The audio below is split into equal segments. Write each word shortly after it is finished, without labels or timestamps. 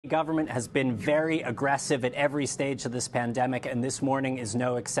The government has been very aggressive at every stage of this pandemic, and this morning is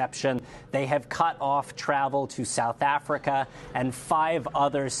no exception. They have cut off travel to South Africa and 5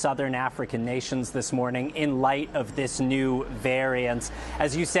 other southern African nations this morning in light of this new variant.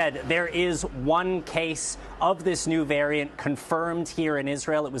 As you said, there is one case of this new variant confirmed here in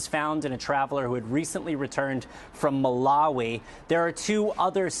Israel. It was found in a traveler who had recently returned from Malawi. There are 2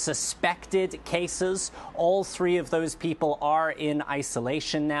 other suspected cases. All 3 of those people are in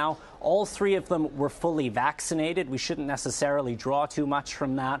isolation now. All 3 of them were fully vaccinated. We shouldn't necessarily draw too much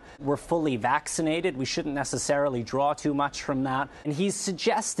from that. We're fully vaccinated. We shouldn't necessarily draw too much from that. And he's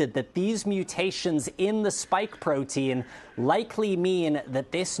suggested that these mutations in the spike protein likely mean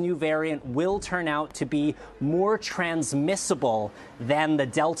that this new variant will turn out to be more transmissible than the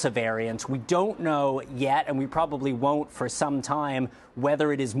Delta variant. We don't know yet, and we probably won't for some time,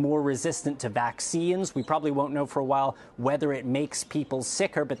 whether it is more resistant to vaccines. We probably won't know for a while whether it makes people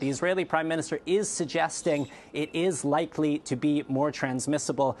sicker, but the Israeli Prime Minister is suggesting it is likely to be more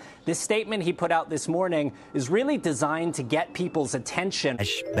transmissible. This statement he put out this morning is really designed to get people's attention.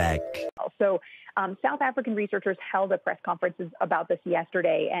 So South African researchers held a press conference about this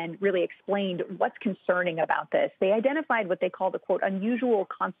yesterday and really explained what's concerning about this. They identified what they call the, quote, unusual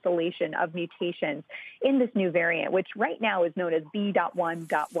constellation of mutations in this new variant, which right now is known as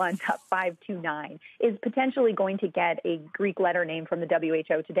B.1.1.529, is potentially going to get a Greek letter name from the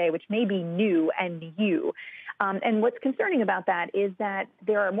WHO today, which may be new and U. And what's concerning about that is that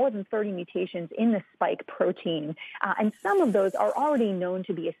there are more than 30 mutations in the spike protein, and some of those are already known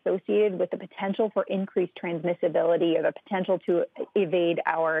to be associated with the potential for increased transmissibility or the potential to evade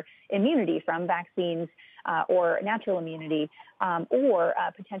our immunity from vaccines or natural immunity, or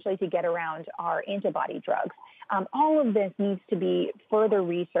potentially to get around our antibody drugs. All of this needs to be further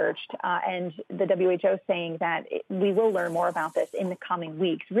researched, and the WHO is saying that we will learn more about this in the coming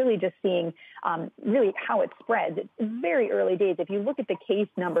weeks, really just seeing really how it spreads. It's very early days. If you look at the case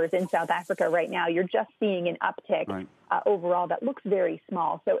numbers in South Africa right now, you're just seeing an uptick overall that looks very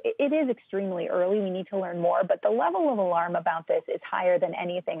small. So it is extremely early. We need to learn more, but the level of alarm about this is higher than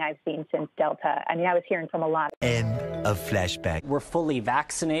anything I've seen since Delta. I mean, I was hearing from a lot. End of flashback. We're fully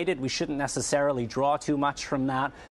vaccinated. We shouldn't necessarily draw too much from that.